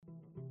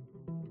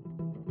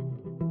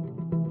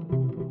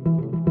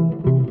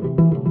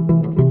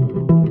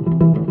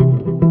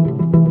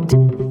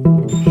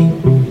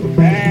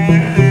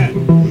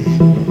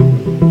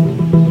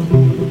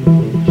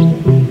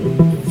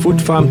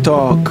Farm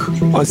Talk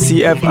on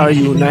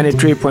CFRU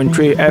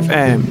 93.3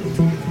 FM.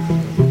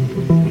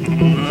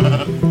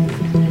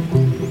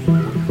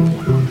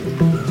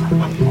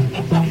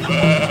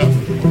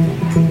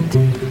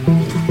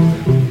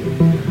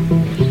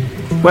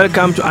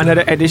 Welcome to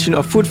another edition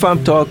of Food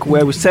Farm Talk,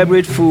 where we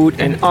celebrate food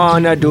and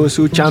honor those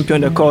who champion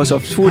the cause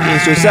of food in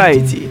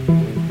society.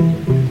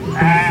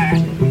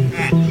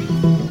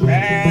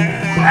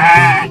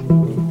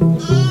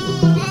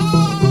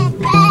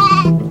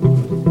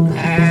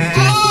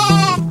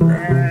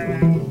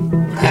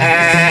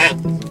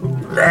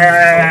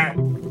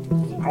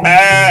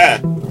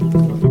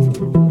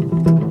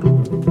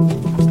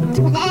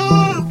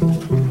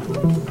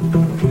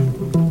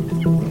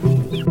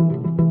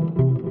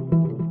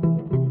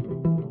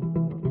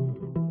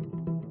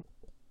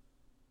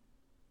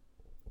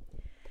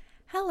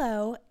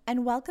 Hello,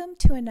 and welcome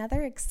to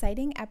another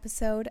exciting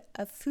episode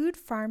of Food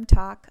Farm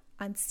Talk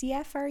on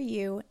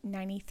CFRU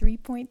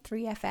 93.3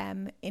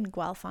 FM in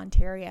Guelph,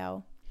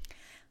 Ontario.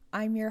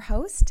 I'm your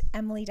host,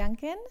 Emily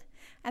Duncan,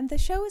 and the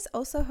show is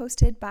also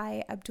hosted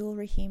by Abdul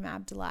Rahim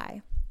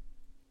Abdullah.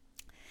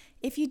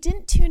 If you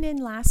didn't tune in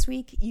last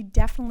week, you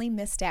definitely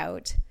missed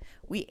out.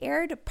 We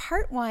aired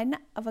part one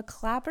of a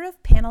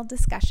collaborative panel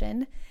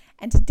discussion,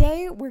 and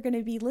today we're going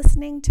to be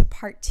listening to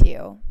part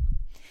two.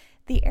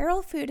 The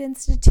Arrell Food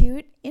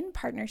Institute, in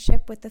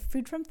partnership with the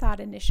Food from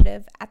Thought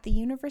initiative at the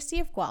University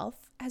of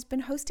Guelph, has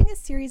been hosting a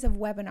series of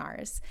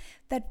webinars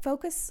that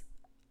focus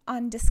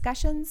on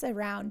discussions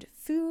around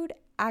food,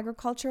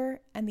 agriculture,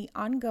 and the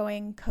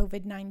ongoing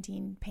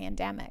COVID-19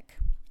 pandemic.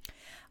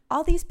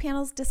 All these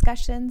panels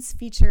discussions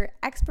feature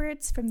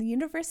experts from the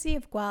University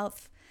of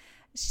Guelph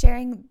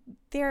sharing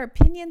their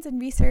opinions and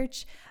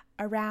research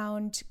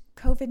around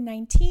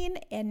COVID-19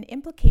 and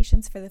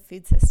implications for the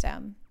food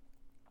system.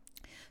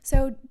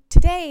 So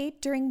today,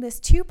 during this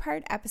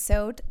two-part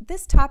episode,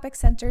 this topic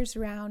centers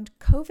around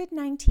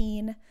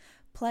COVID-19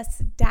 plus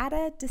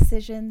data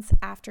decisions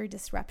after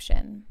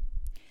disruption.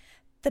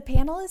 The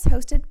panel is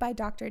hosted by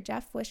Dr.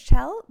 Jeff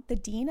Wischel, the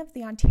Dean of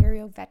the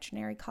Ontario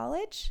Veterinary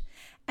College,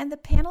 and the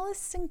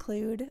panelists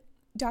include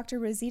Dr.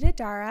 Rosita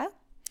Dara,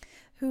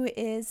 who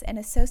is an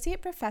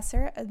Associate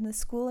Professor in the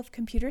School of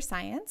Computer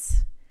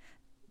Science,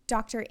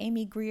 Dr.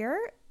 Amy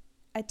Greer,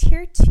 a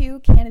Tier 2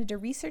 Canada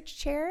Research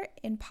Chair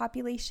in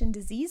Population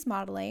Disease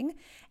Modeling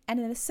and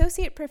an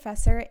Associate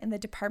Professor in the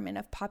Department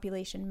of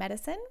Population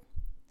Medicine,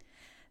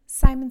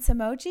 Simon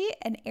Samoji,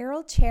 an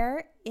Arrell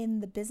Chair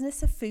in the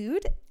Business of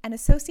Food and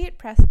Associate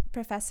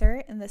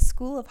Professor in the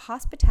School of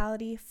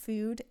Hospitality,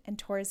 Food, and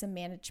Tourism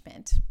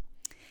Management.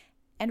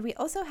 And we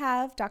also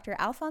have Dr.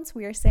 Alphonse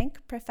Wiersink,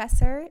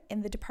 Professor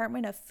in the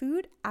Department of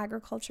Food,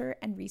 Agriculture,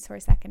 and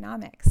Resource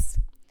Economics.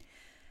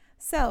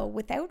 So,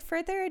 without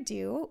further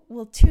ado,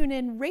 we'll tune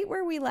in right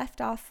where we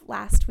left off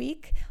last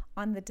week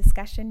on the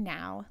discussion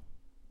now.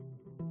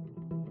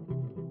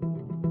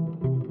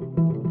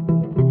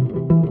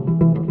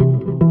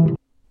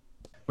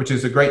 Which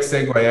is a great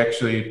segue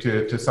actually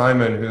to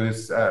Simon,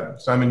 who's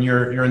Simon.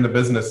 You're in the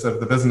business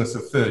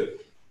of food,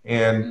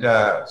 and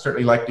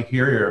certainly like to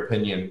hear your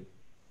opinion.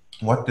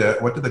 What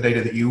do the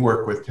data that you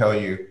work with tell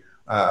you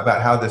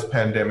about how this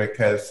pandemic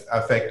has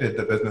affected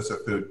the business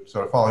of food?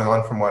 Sort of following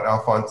on from what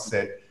Alphonse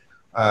said.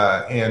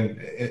 And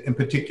in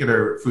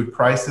particular, food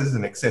prices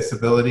and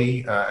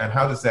accessibility, and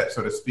how does that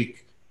sort of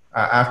speak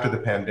after the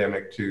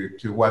pandemic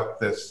to what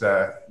this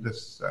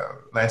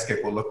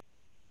landscape will look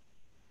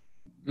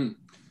like?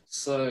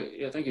 So,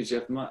 yeah, thank you,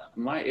 Jeff.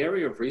 My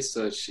area of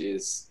research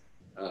is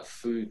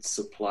food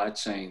supply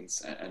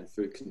chains and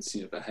food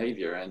consumer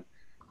behavior. And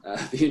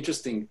the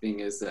interesting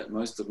thing is that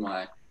most of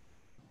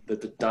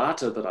the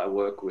data that I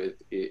work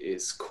with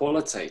is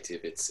qualitative.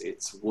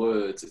 It's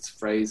words, it's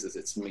phrases,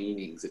 it's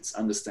meanings, it's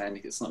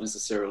understanding. It's not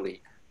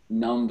necessarily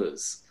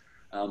numbers.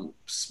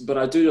 But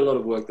I do a lot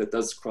of work that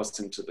does cross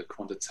into the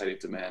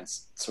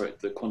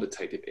the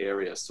quantitative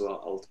area. So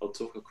I'll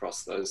talk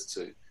across those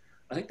two.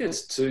 I think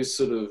there's two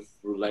sort of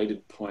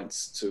related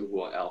points to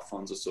what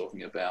Alphonse was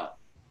talking about,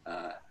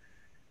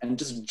 and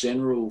just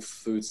general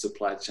food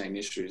supply chain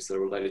issues that are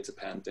related to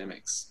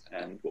pandemics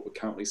and what we're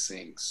currently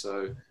seeing.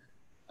 So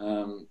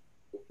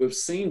we've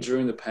seen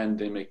during the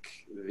pandemic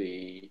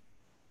the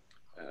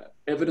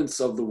evidence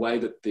of the way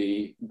that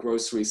the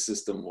grocery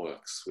system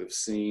works. We've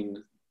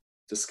seen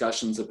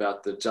discussions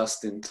about the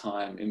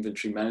just-in-time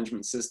inventory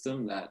management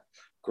system that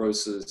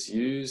grocers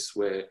use,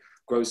 where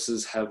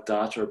grocers have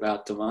data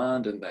about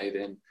demand and they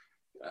then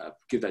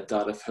give that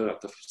data further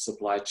up the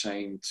supply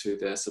chain to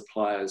their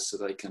suppliers so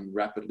they can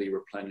rapidly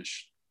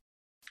replenish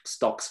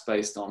stocks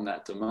based on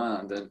that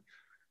demand. And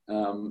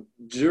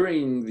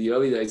during the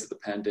early days of the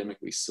pandemic,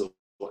 we saw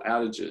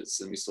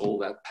outages and we saw all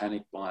that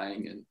panic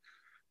buying, and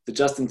the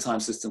just-in-time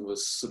system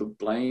was sort of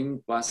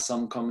blamed by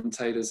some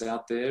commentators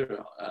out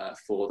there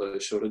for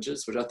those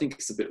shortages, which I think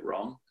is a bit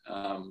wrong.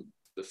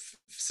 The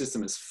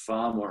system is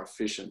far more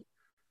efficient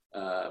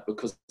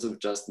because of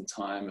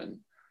just-in-time, and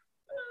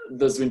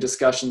there's been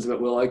discussions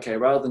about, well, okay,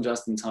 rather than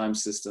just-in-time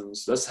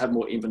systems, let's have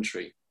more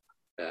inventory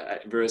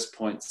at various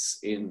points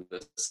in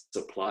the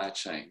supply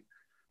chain.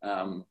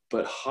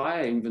 But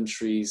higher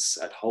inventories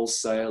at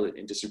wholesale and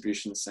in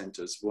distribution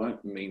centers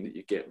won't mean that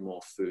you get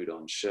more food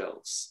on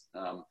shelves.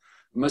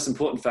 The most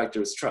important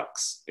factor is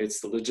trucks.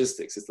 It's the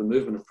logistics, it's the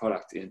movement of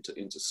product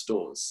into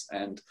stores.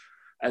 And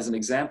as an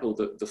example,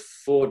 the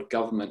Ford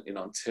government in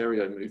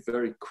Ontario moved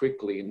very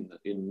quickly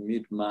in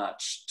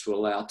mid-March to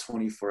allow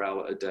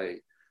 24-hour-a-day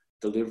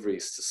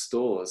deliveries to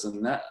stores.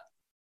 And that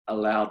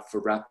allowed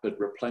for rapid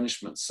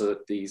replenishment so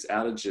that these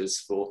outages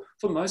for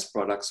most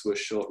products were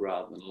short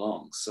rather than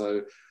long.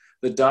 So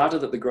the data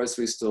that the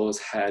grocery stores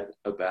had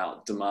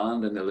about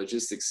demand and their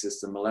logistics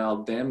system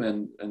allowed them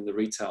and the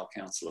Retail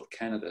Council of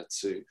Canada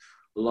to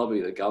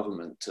lobby the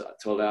government to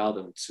allow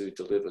them to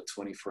deliver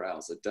 24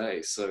 hours a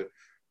day. So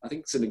I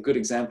think it's a good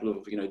example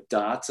of,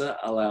 data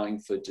allowing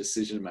for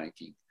decision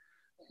making.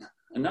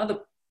 Another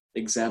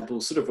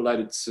example sort of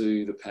related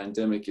to the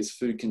pandemic is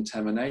food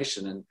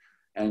contamination.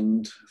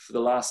 And for the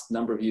last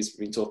number of years,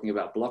 we've been talking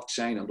about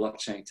blockchain and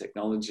blockchain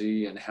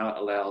technology and how it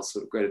allows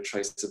sort of greater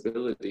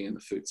traceability in the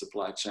food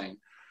supply chain,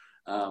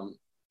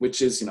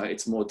 which is,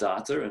 it's more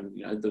data and,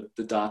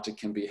 the data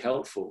can be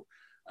helpful.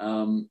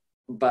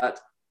 But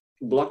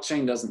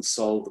blockchain doesn't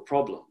solve the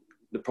problem.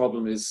 The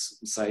problem is,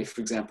 say,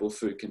 for example,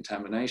 food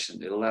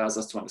contamination. It allows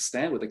us to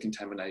understand where the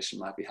contamination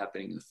might be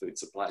happening in the food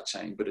supply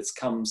chain, but it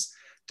comes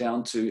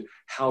down to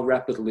how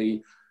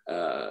rapidly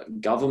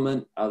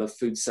government, other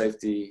food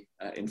safety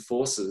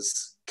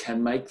enforcers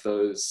can make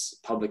those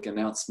public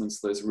announcements,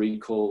 those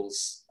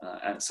recalls.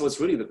 And so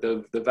it's really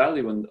the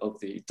value of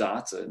the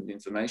data and the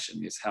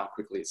information is how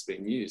quickly it's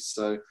being used.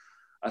 So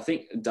I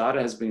think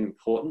data has been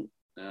important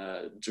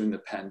during the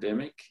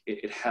pandemic.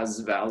 It has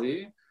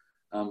value,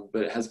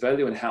 but it has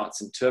value in how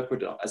it's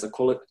interpreted. As a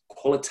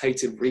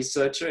qualitative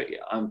researcher,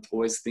 I'm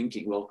always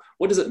thinking, well,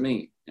 what does it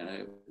mean?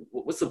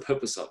 What's the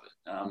purpose of it?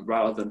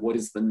 Rather than what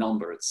is the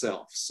number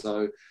itself.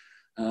 So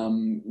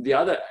the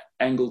other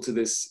angle to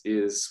this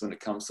is when it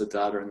comes to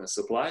data in the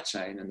supply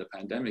chain and the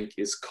pandemic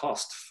is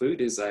cost.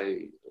 Food is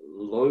a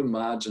low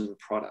margin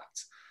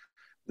product.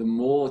 The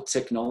more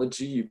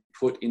technology you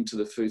put into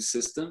the food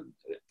system,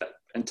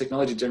 and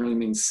technology generally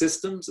means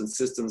systems, and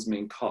systems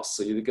mean costs.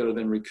 So you've got to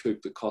then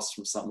recoup the cost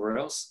from somewhere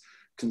else.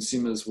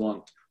 Consumers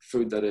want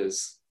food that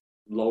is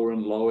lower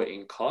and lower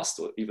in cost,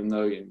 or even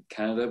though in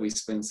Canada we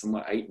spend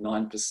somewhere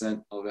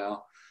 8-9% of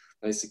our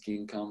basic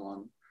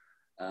income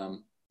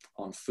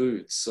on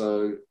food.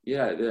 So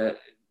yeah,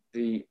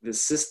 the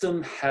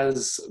system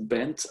has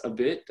bent a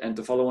bit, and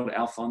to follow on what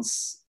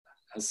Alphonse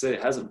has said,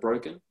 it hasn't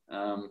broken,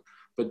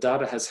 but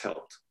data has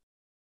helped.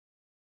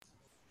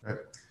 Right.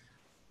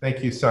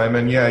 Thank you,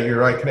 Simon. Yeah, you're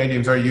right.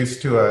 Canadians are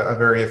used to a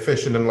very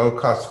efficient and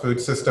low-cost food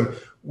system.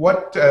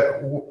 What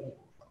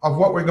of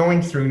what we're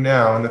going through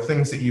now and the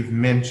things that you've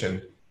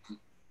mentioned,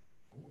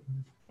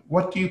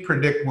 what do you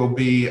predict will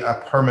be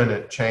a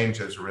permanent change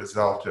as a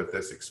result of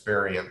this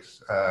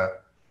experience,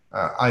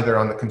 either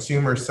on the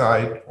consumer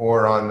side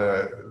or on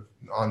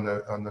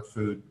the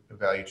food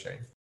value chain?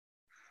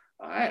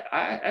 I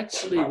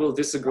actually will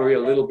disagree a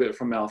little bit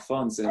from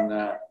Alphonse in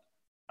that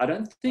I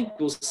don't think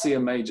we'll see a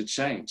major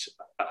change.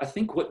 I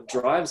think what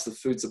drives the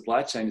food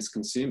supply chain is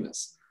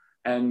consumers.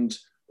 And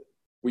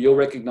we all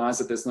recognize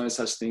that there's no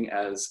such thing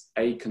as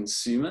a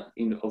consumer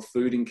of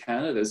food in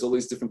Canada. There's all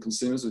these different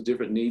consumers with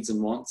different needs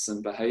and wants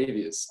and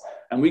behaviors.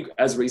 And we,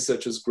 as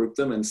researchers, group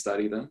them and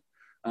study them.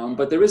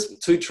 But there is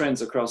two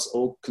trends across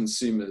all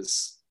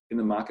consumers in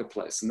the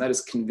marketplace, and that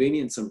is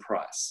convenience and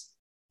price.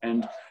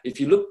 And if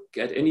you look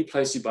at any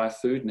place you buy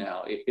food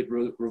now, it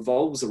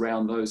revolves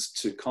around those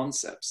two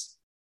concepts.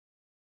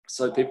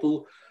 So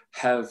people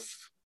have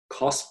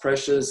cost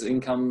pressures,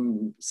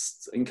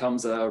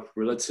 incomes are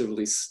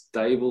relatively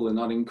stable and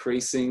not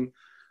increasing.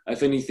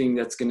 If anything,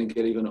 that's going to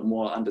get even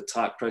more under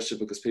tight pressure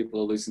because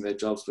people are losing their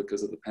jobs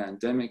because of the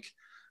pandemic.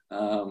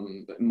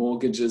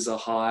 Mortgages are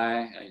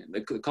high,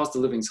 the cost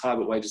of living is high,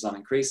 but wages aren't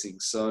increasing.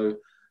 So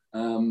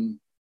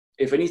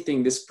if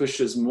anything, this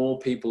pushes more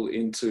people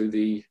into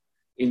the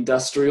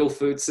industrial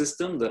food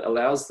system that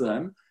allows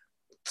them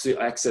to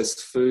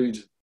access food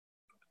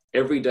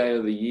every day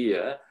of the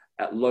year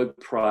at low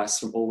price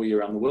from all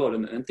year around the world.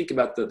 And think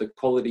about the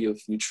quality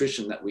of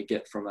nutrition that we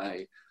get from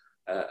a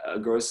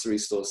grocery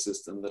store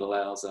system that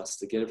allows us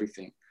to get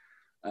everything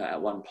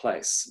at one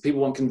place. People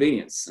want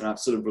convenience, and I've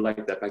sort of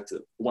related that back to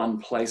one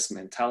place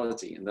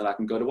mentality, and that I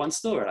can go to one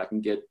store and I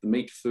can get the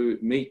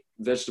meat,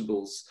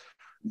 vegetables,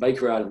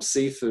 bakery items,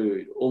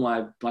 seafood, all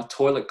my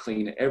toilet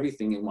cleaner,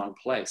 everything in one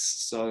place.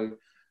 So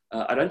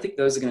I don't think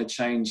those are going to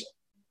change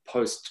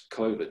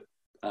post-COVID.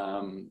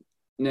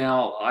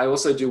 Now, I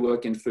also do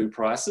work in food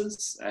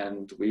prices,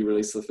 and we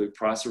release the food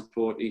price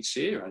report each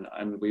year,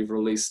 and we've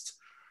released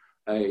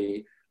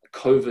a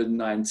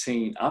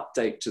COVID-19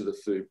 update to the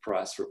food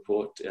price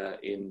report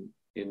in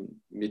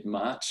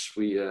mid-March.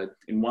 We,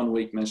 in 1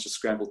 week, managed to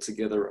scramble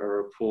together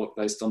a report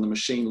based on the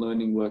machine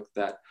learning work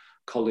that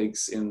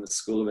colleagues in the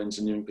School of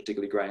Engineering,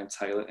 particularly Graham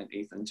Taylor and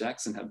Ethan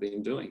Jackson, have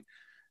been doing.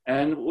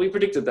 And we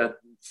predicted that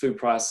food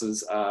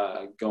prices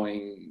are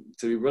going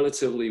to be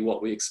relatively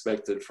what we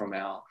expected from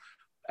our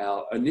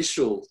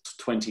initial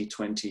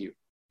 2020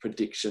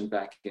 prediction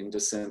back in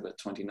December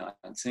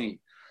 2019.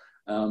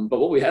 But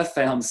what we have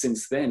found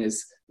since then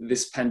is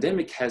this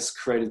pandemic has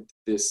created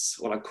this,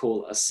 what I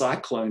call a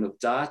cyclone of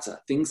data.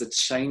 Things are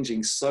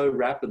changing so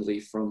rapidly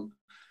from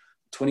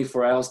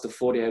 24 hours to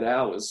 48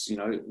 hours.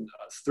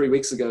 3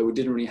 weeks ago, we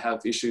didn't really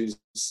have issues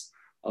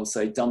of,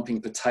 say,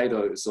 dumping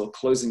potatoes or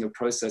closing of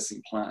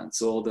processing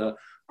plants, or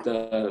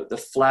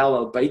the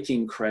flour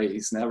baking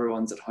craze. Now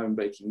everyone's at home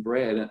baking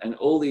bread, and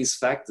all these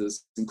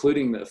factors,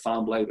 including the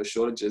farm labor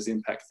shortages,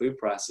 impact food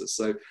prices.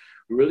 So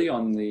really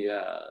on the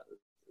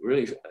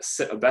really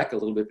set back a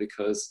little bit,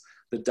 because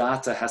the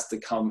data has to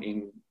come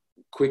in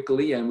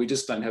quickly, and we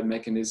just don't have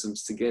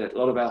mechanisms to get it. A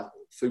lot of our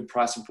food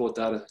price report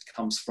data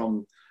comes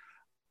from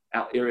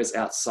areas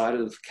outside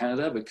of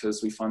Canada,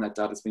 because we find that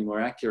data to be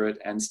more accurate,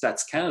 and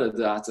Stats Canada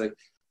data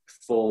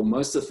for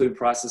most of the food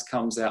prices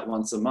comes out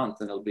once a month,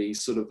 and it'll be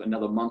sort of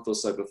another month or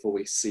so before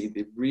we see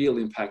the real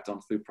impact on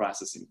food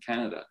prices in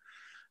Canada.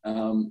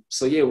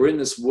 So yeah, we're in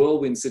this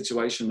whirlwind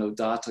situation of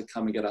data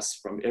coming at us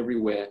from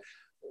everywhere.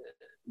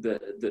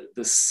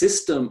 The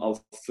system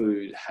of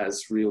food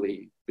has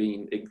really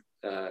been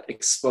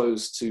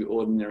exposed to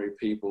ordinary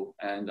people,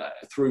 and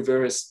through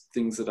various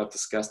things that I've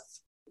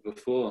discussed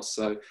before.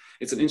 So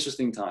it's an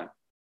interesting time.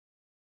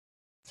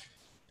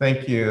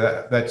 Thank you.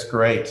 That's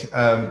great.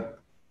 I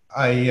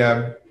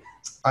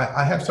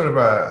have sort of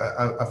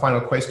a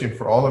final question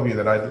for all of you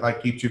that I'd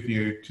like each of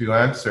you to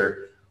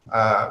answer.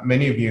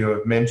 Many of you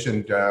have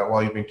mentioned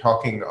while you've been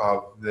talking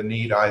of the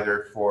need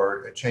either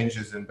for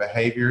changes in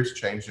behaviors,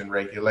 change in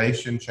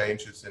regulation,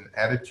 changes in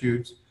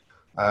attitudes,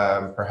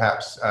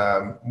 perhaps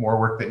more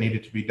work that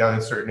needed to be done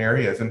in certain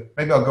areas. And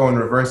maybe I'll go in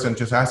reverse and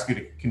just ask you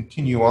to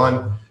continue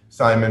on,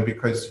 Simon,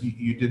 because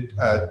you did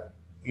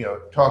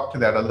talk to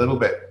that a little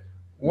bit.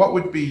 What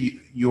would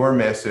be your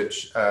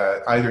message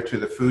either to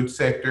the food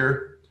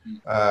sector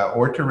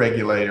or to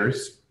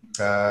regulators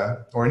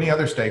or any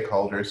other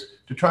stakeholders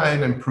to try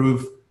and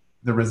improve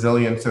the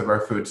resilience of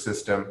our food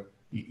system?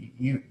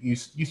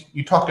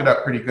 You talked it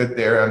up pretty good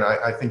there, and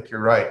I think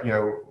you're right.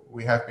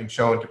 We have been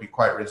shown to be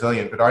quite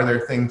resilient, but are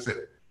there things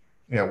that,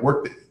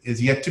 work that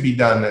is yet to be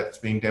done that's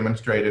being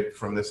demonstrated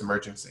from this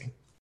emergency?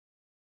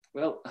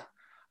 Well,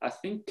 I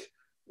think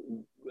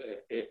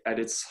at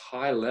its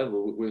high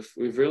level,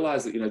 we've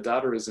realized that,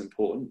 data is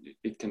important.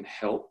 It can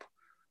help,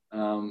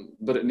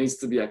 but it needs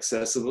to be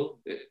accessible.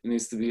 It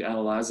needs to be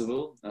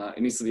analyzable.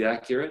 It needs to be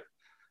accurate.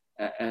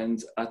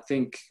 And I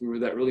think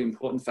that really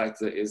important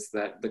factor is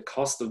that the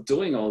cost of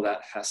doing all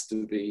that has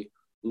to be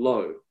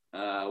low.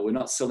 We're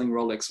not selling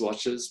Rolex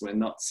watches. We're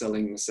not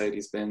selling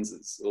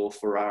Mercedes-Benzes or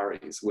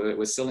Ferraris.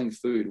 We're selling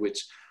food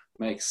which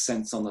makes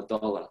sense on the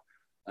dollar.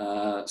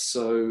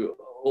 So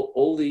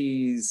all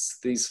these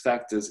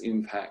factors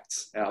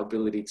impact our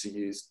ability to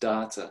use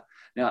data.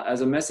 Now,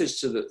 as a message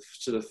to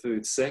the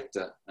food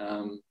sector,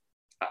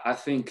 I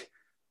think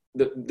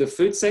the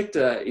food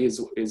sector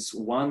is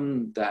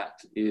one that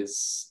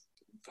is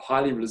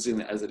highly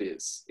resilient as it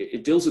is.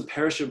 It deals with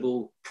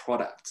perishable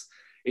products.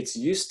 It's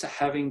used to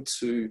having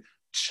to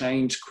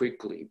change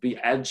quickly, be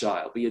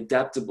agile, be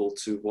adaptable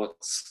to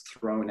what's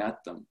thrown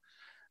at them.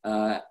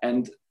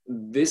 And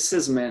this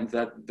has meant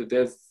that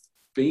they've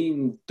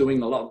been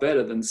doing a lot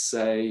better than,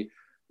 say,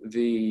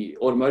 the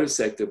automotive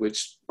sector,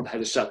 which had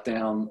to shut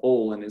down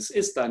all and is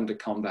starting to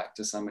come back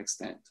to some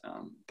extent.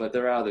 But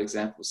there are other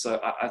examples.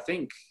 So I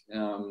think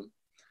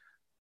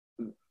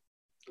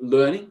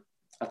learning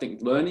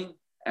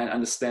and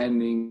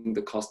understanding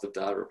the cost of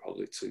data are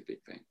probably two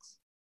big things.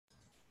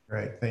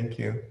 Great, thank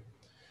you.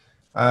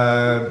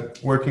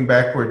 Working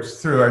backwards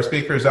through our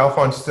speakers,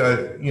 Alphonse,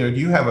 do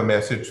you have a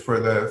message for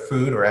the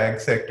food or ag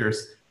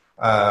sectors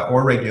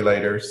or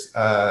regulators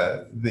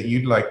that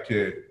you'd like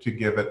to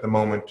give at the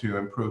moment to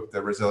improve the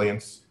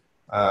resilience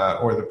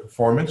or the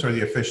performance or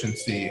the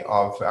efficiency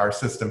of our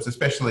systems,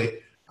 especially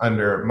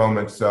under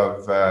moments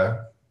of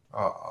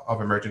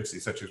emergency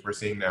such as we're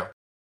seeing now?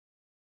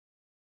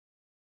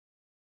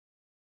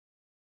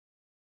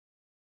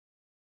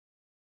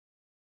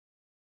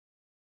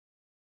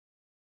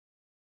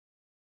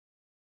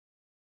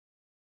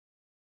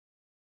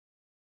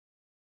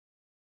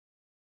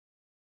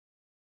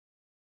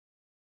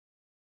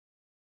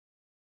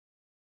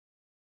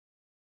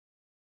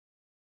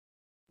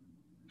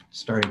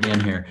 Start again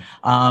here.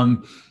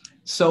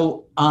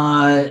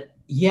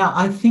 Yeah,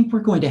 I think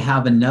we're going to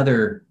have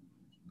another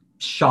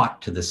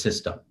shock to the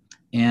system.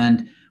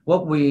 And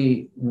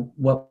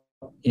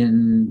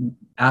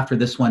after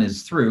this one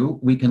is through,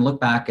 we can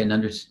look back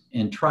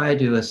and try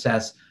to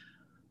assess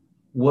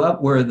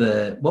what were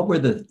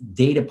the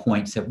data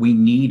points that we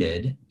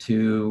needed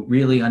to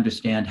really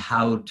understand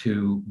how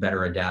to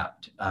better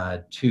adapt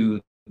to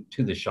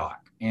the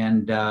shock.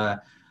 And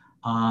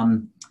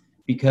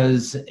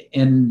because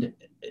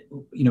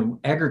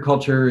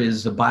agriculture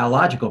is a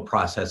biological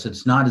process.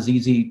 It's not as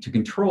easy to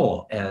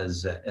control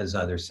as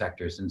other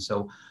sectors, and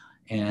so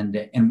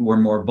and we're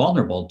more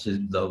vulnerable to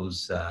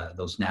those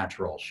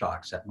natural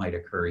shocks that might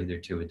occur either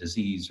to a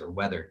disease or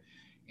weather,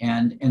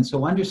 and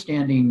so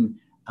understanding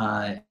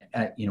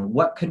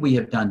what could we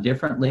have done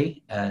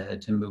differently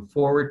to move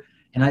forward,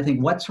 And I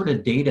think what sort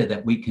of data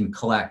that we can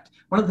collect.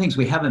 One of the things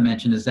we haven't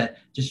mentioned is that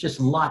there's just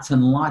lots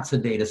and lots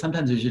of data.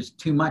 Sometimes there's just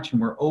too much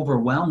and we're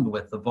overwhelmed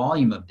with the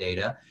volume of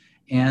data,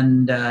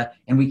 and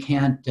we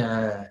can't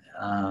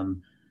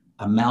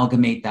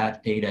amalgamate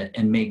that data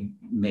and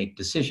make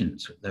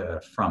decisions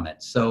from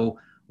it. So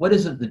what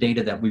is it, the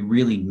data that we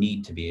really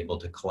need to be able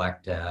to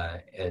collect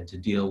to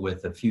deal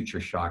with a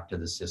future shock to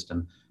the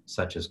system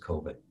such as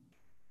COVID?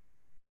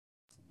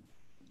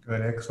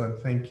 Good,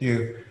 excellent, thank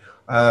you.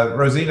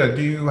 Rosita,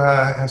 do you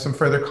have some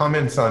further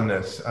comments on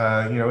this?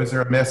 Is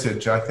there a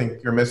message? I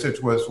think your message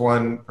was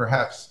one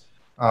perhaps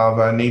of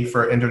a need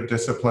for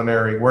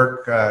interdisciplinary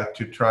work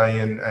to try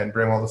and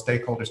bring all the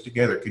stakeholders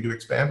together. Could you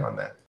expand on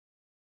that?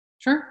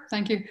 Sure,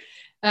 thank you.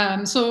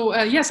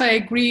 Yes, I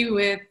agree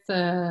with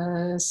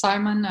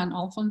Simon and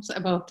Alphonse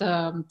about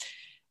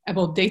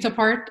data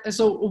part.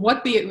 So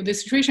the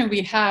situation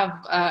we have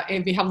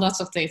lots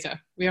of data.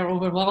 We are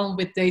overwhelmed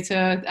with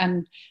data,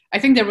 and I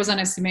think there was an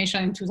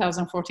estimation in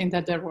 2014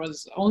 that there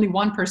was only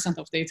 1%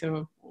 of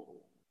data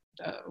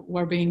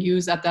were being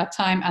used at that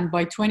time, and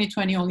by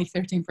 2020 only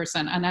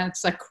 13%, and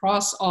that's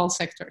across all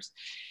sectors.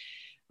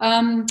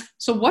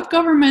 So what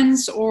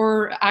governments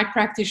or ag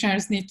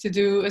practitioners need to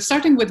do,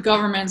 starting with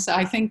governments,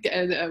 I think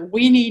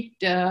they need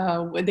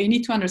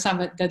to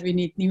understand that we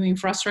need new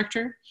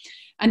infrastructure.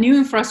 And new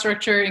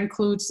infrastructure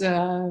includes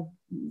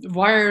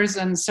wires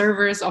and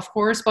servers, of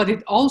course, but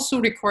it also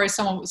requires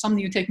some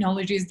new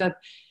technologies that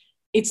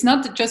it's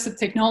not just a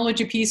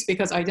technology piece,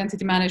 because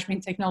identity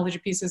management technology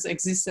pieces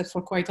existed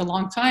for quite a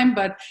long time,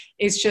 but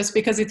it's just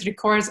because it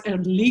requires a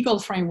legal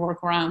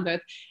framework around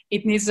it.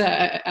 It needs,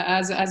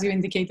 as you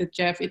indicated,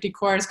 Jeff, it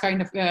requires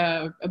kind of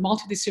a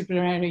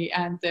multidisciplinary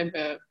and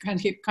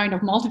kind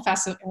of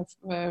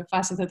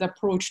multifaceted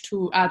approach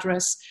to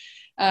address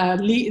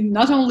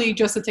not only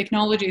just the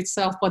technology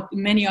itself, but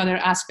many other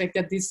aspects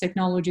that these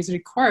technologies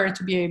require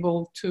to be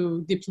able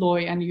to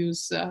deploy and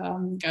use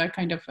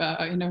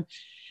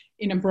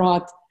in a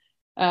broad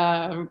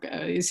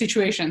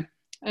situation.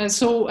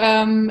 So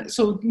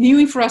new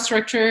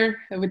infrastructure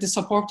with the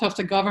support of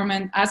the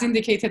government, as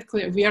indicated,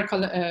 we are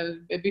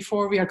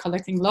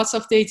collecting lots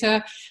of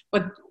data,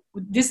 but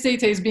this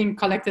data is being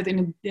collected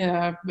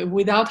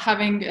without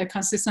having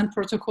consistent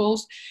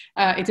protocols.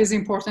 It is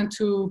important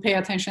to pay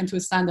attention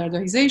to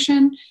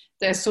standardization,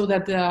 so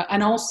that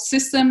and all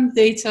system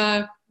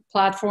data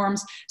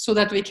platforms, so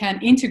that we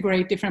can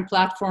integrate different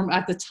platforms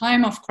at the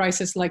time of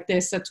crisis like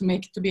this,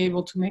 to be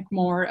able to make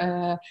more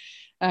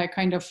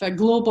kind of a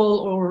global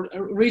or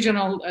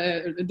regional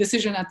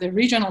decision at the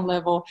regional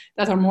level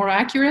that are more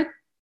accurate.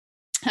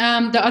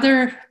 The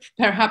other,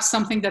 perhaps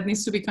something that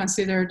needs to be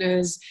considered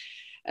is,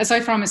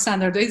 aside from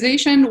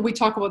standardization, we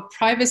talk about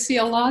privacy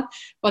a lot,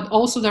 but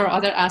also there are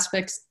other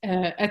aspects,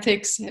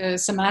 ethics,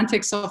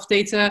 semantics of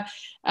data.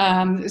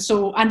 And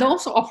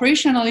also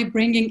operationally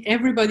bringing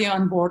everybody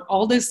on board,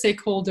 all the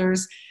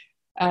stakeholders,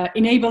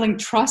 enabling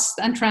trust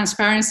and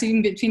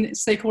transparency between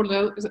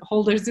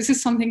stakeholders. This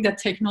is something that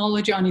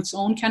technology on its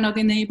own cannot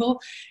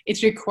enable.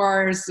 It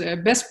requires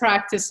best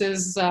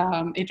practices.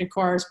 It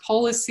requires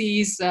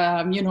policies,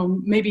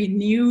 maybe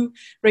new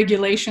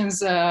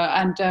regulations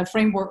and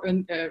framework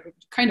and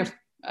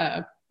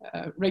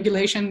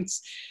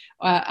regulations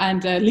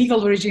and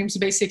legal regimes,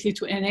 basically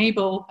to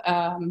enable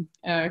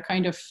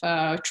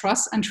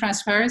trust and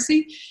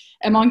transparency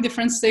among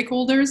different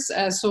stakeholders.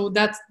 So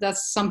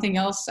that's something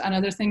else,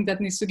 another thing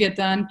that needs to get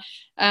done.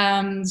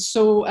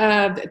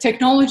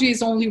 Technology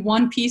is only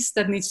one piece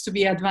that needs to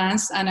be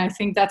advanced, and I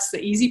think that's the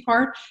easy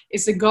part.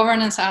 It's the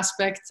governance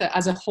aspect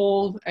as a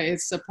whole.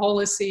 It's a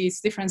policy,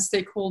 it's different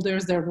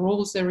stakeholders, their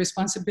roles, their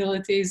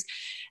responsibilities,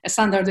 a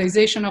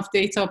standardization of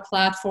data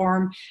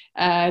platform,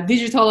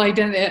 digital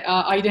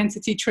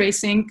identity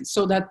tracing,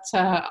 so that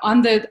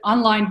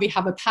online we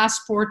have a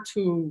passport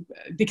to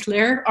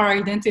declare our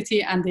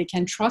identity and they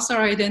can trust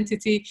our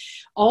identity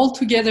all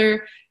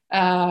together.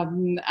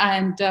 And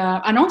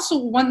also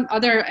one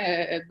other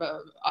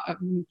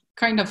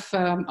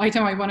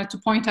item I wanted to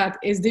point out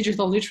is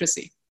digital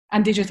literacy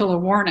and digital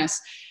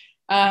awareness.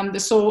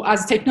 So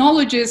as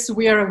technologists,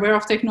 we are aware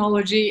of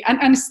technology,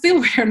 and still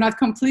we are not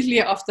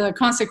completely of the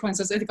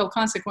consequences, ethical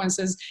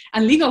consequences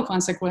and legal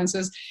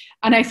consequences.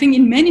 And I think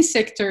in many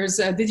sectors,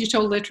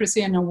 digital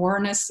literacy and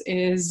awareness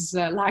is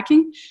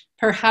lacking.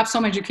 Perhaps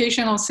some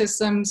educational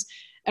systems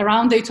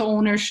around data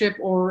ownership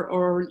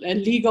or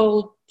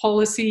legal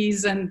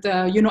policies and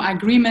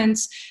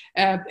agreements,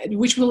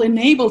 which will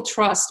enable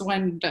trust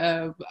when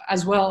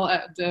as well.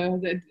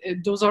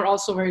 Those are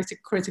also very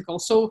critical.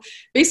 So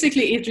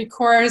basically, it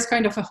requires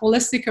kind of a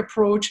holistic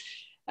approach,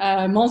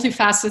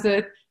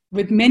 multifaceted,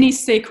 with many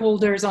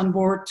stakeholders on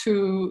board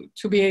to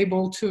be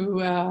able to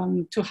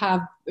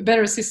have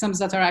better systems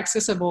that are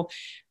accessible.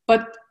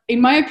 But in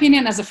my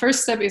opinion, as a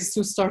first step is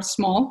to start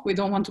small. We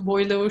don't want to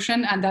boil the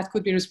ocean, and that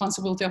could be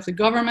responsibility of the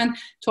government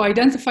to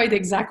identify the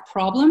exact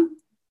problem,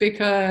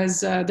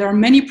 because there are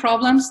many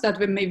problems that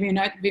we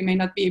may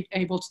not be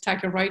able to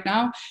tackle right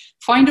now.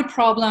 Find a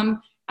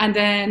problem, and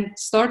then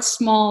start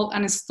small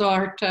and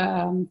start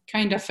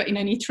kind of in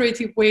an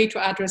iterative way to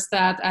address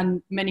that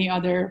and many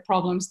other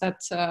problems that,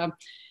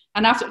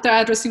 and after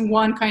addressing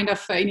one kind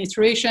of in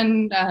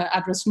iteration,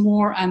 address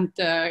more and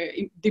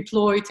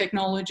deploy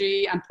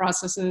technology and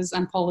processes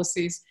and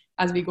policies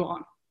as we go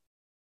on.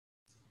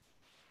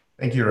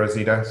 Thank you,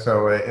 Rosita.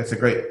 So it's a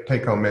great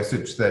take-home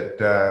message that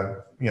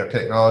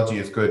technology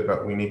is good,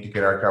 but we need to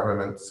get our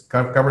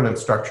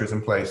governance structures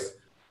in place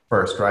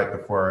first, right,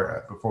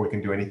 before we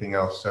can do anything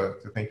else. So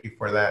thank you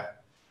for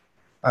that.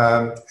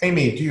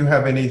 Amy, do you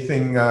have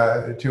anything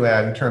to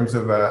add in terms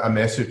of a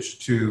message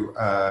to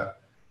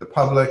the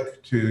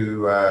public,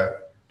 to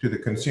the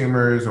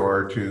consumers,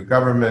 or to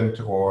government,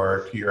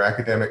 or to your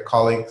academic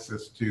colleagues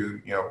as to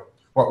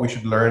what we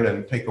should learn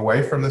and take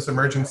away from this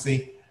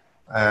emergency?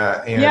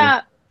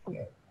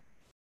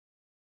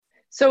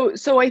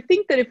 So I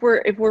think that if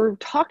we're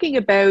talking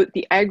about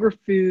the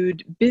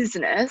agri-food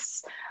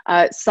business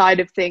side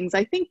of things,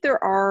 I think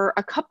there are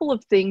a couple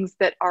of things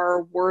that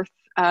are worth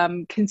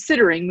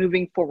considering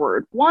moving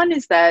forward. One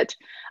is that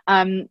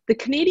the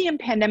Canadian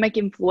Pandemic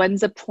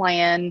Influenza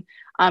Plan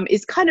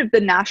is kind of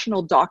the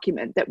national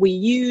document that we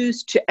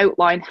use to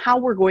outline how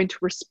we're going to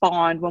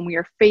respond when we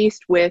are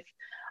faced with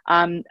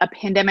a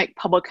pandemic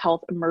public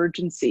health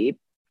emergency.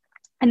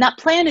 And that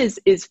plan is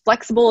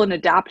flexible and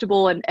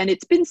adaptable, and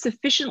it's been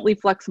sufficiently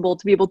flexible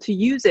to be able to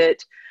use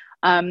it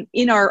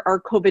in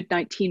our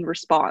COVID-19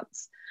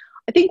 response.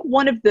 I think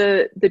one of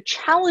the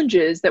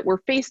challenges that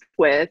we're faced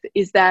with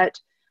is that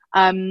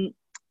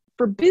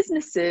for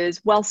businesses,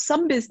 while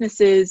some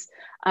businesses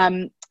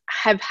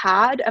have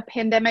had a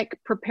pandemic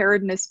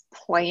preparedness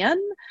plan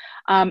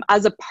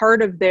as a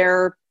part of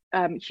their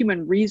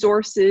human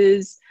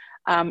resources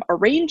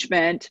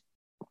arrangement,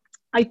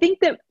 I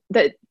think that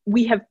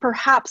we have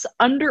perhaps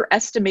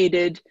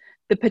underestimated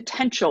the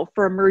potential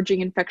for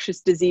emerging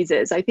infectious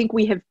diseases. I think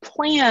we have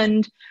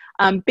planned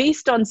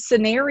based on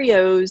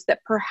scenarios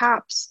that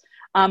perhaps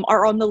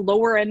are on the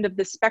lower end of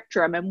the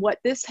spectrum. And what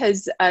this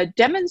has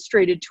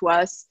demonstrated to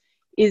us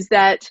is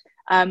that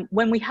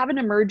when we have an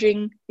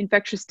emerging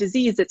infectious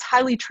disease that's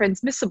highly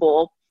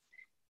transmissible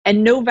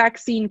and no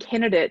vaccine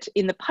candidate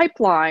in the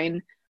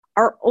pipeline,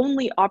 our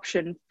only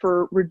option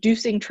for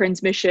reducing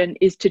transmission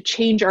is to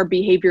change our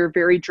behavior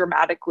very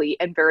dramatically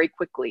and very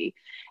quickly.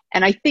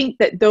 And I think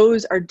that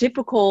those are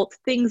difficult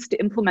things to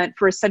implement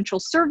for essential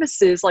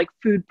services like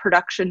food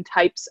production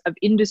types of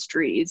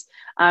industries.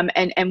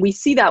 And we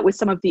see that with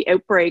some of the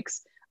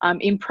outbreaks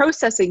in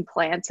processing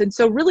plants. And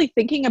so really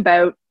thinking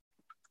about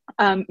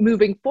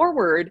moving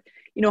forward,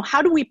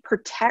 how do we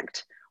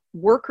protect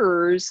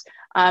workers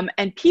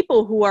and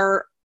people who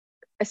are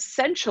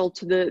essential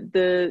to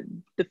the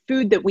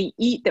food that we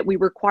eat, that we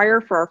require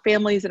for our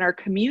families and our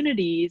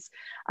communities,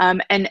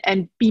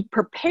 and be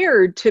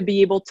prepared to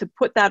be able to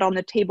put that on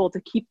the table to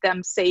keep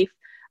them safe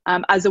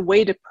as a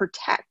way to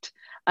protect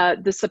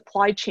the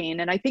supply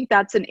chain. And I think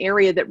that's an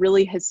area that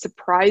really has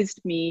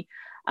surprised me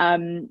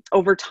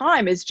over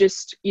time, is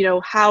just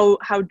how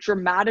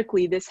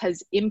dramatically this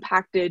has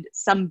impacted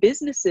some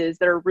businesses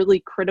that are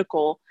really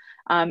critical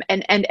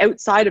and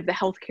outside of the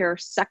healthcare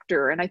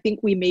sector. And I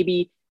think we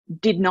maybe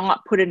did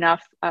not put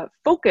enough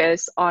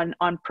focus on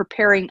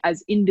preparing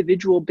as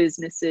individual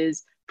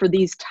businesses for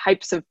these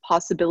types of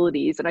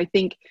possibilities. And I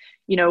think,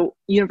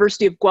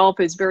 University of Guelph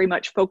is very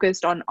much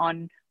focused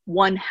on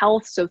One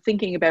Health, so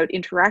thinking about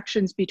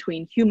interactions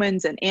between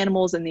humans and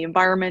animals and the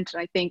environment.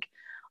 And I think,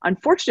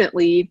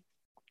 unfortunately,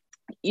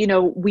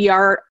 we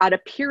are at a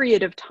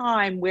period of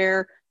time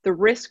where the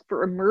risk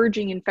for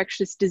emerging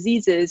infectious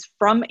diseases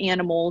from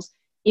animals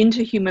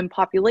into human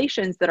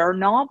populations that are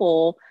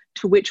novel,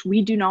 to which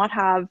we do not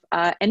have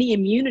any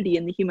immunity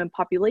in the human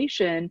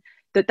population,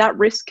 that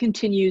risk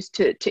continues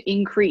to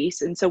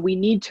increase. And so we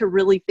need to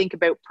really think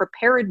about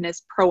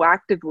preparedness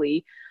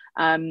proactively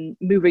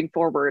moving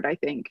forward, I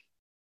think.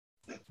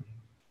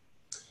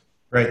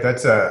 Great,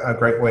 that's a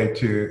great way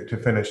to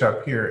finish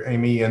up here,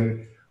 Amy.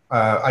 And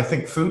I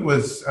think food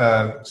was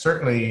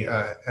certainly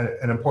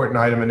an important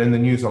item and in the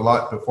news a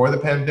lot before the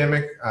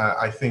pandemic.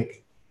 I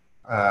think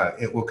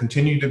it will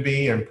continue to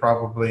be, and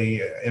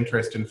probably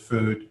interest in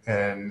food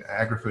and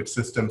agri-food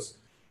systems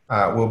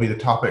will be the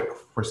topic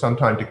for some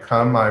time to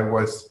come. I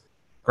was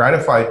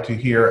gratified to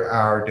hear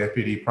our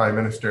Deputy Prime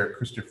Minister,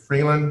 Chrystia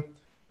Freeland,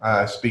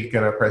 speak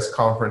in a press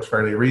conference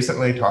fairly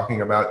recently,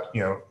 talking about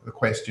the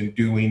question,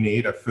 do we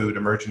need a food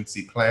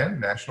emergency plan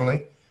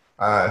nationally?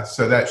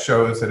 So that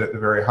shows that at the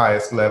very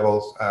highest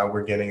levels,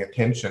 we're getting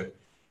attention.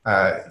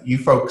 You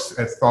folks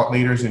as thought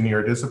leaders in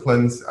your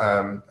disciplines,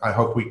 I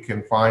hope we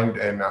can find,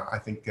 and I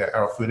think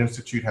our Food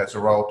Institute has a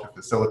role to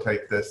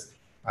facilitate this,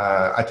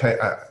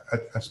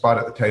 a spot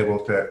at the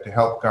table to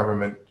help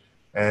government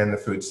and the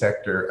food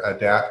sector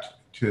adapt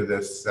to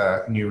this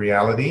new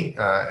reality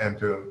and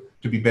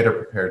to be better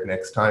prepared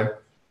next time.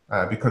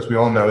 Because we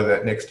all know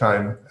that next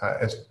time,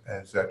 as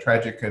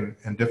tragic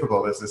and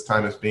difficult as this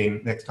time has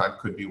been, next time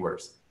could be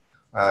worse,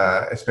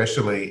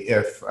 especially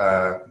if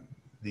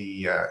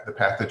the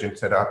pathogen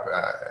set up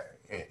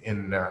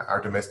in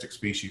our domestic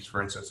species,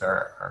 for instance,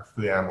 our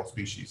food animal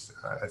species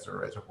as a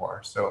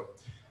reservoir. So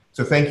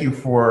thank you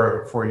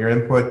for your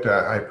input.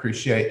 I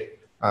appreciate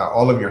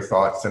all of your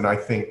thoughts, and I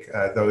think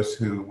those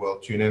who will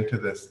tune into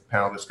this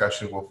panel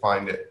discussion will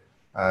find it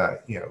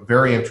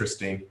very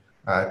interesting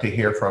to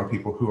hear from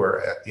people who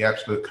are at the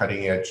absolute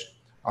cutting edge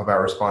of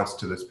our response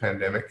to this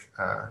pandemic.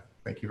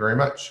 Thank you very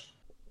much.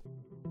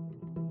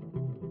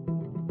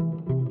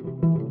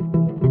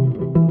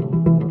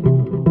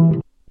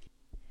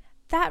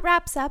 That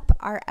wraps up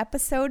our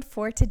episode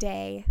for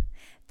today.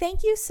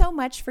 Thank you so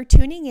much for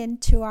tuning in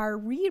to our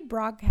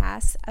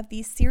rebroadcast of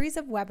these series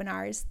of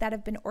webinars that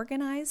have been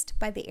organized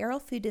by the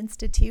Arrell Food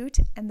Institute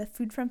and the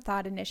Food from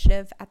Thought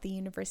Initiative at the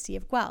University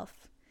of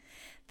Guelph.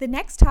 The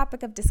next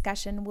topic of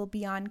discussion will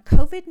be on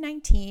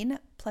COVID-19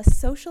 plus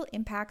social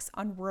impacts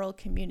on rural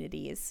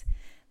communities.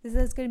 This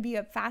is going to be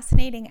a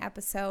fascinating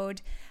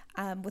episode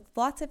with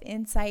lots of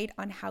insight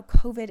on how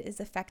COVID is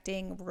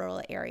affecting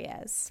rural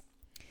areas.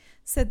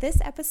 So this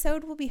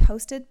episode will be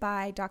hosted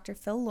by Dr.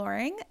 Phil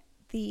Loring,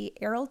 the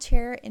Arrell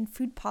Chair in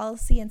Food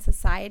Policy and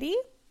Society,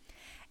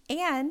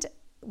 and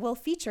will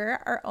feature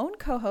our own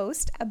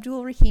co-host,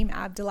 Abdul Rahim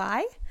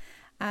Abdullahi.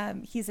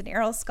 He's an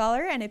Arrell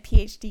Scholar and a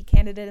PhD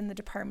candidate in the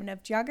Department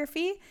of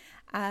Geography,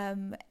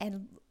 and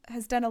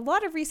has done a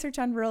lot of research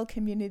on rural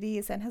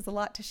communities and has a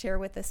lot to share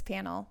with this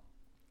panel.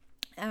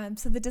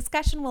 So the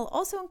discussion will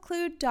also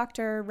include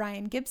Dr.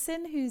 Ryan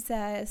Gibson, who's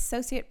an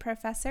associate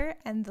professor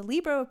and the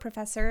Libro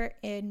professor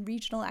in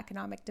regional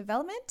economic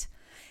development.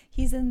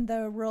 He's in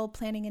the Rural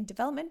Planning and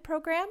Development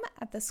program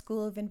at the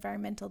School of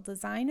Environmental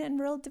Design and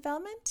Rural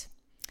Development.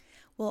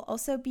 We'll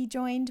also be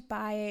joined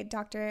by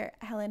Dr.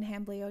 Helen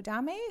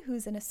Hambley-Odame,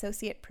 who's an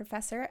associate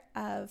professor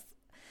of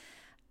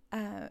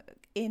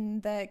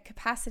in the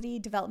Capacity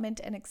Development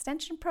and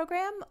Extension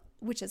program,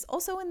 which is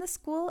also in the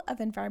School of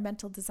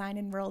Environmental Design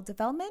and Rural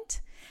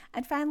Development.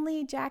 And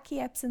finally, Jackie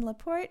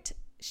Epson-Laporte.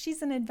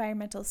 She's an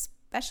environmental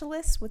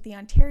specialist with the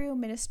Ontario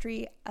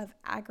Ministry of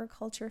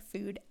Agriculture,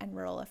 Food and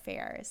Rural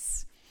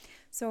Affairs.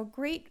 So a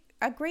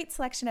great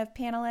selection of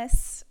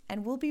panelists,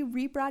 and we'll be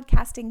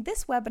rebroadcasting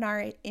this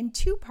webinar in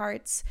 2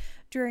 parts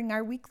during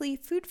our weekly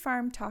Food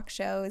Farm talk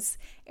shows,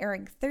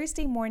 airing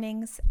Thursday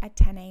mornings at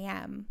 10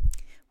 a.m.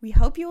 We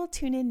hope you will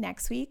tune in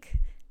next week.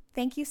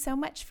 Thank you so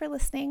much for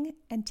listening,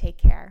 and take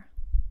care.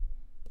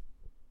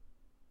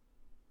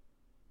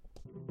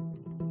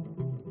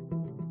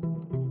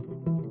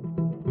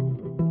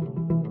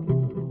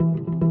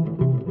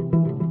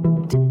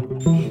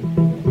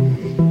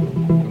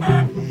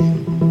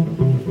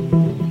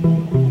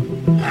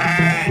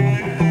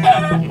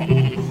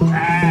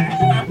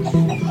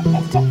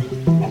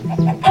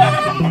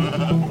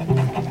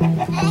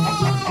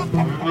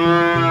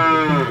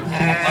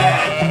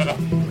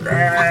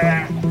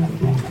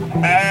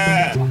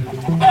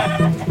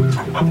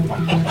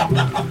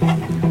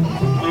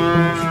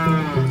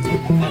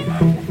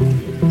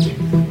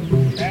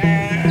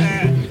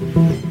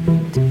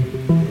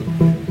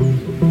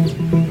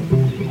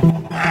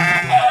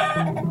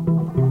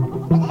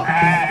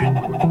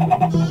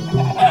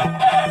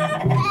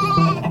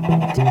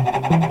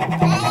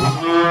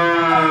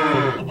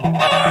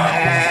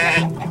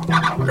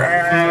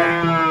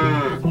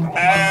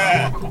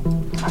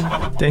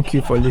 Thank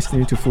you for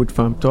listening to Food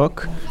Farm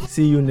Talk.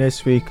 See you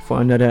next week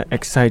for another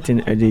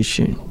exciting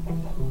edition.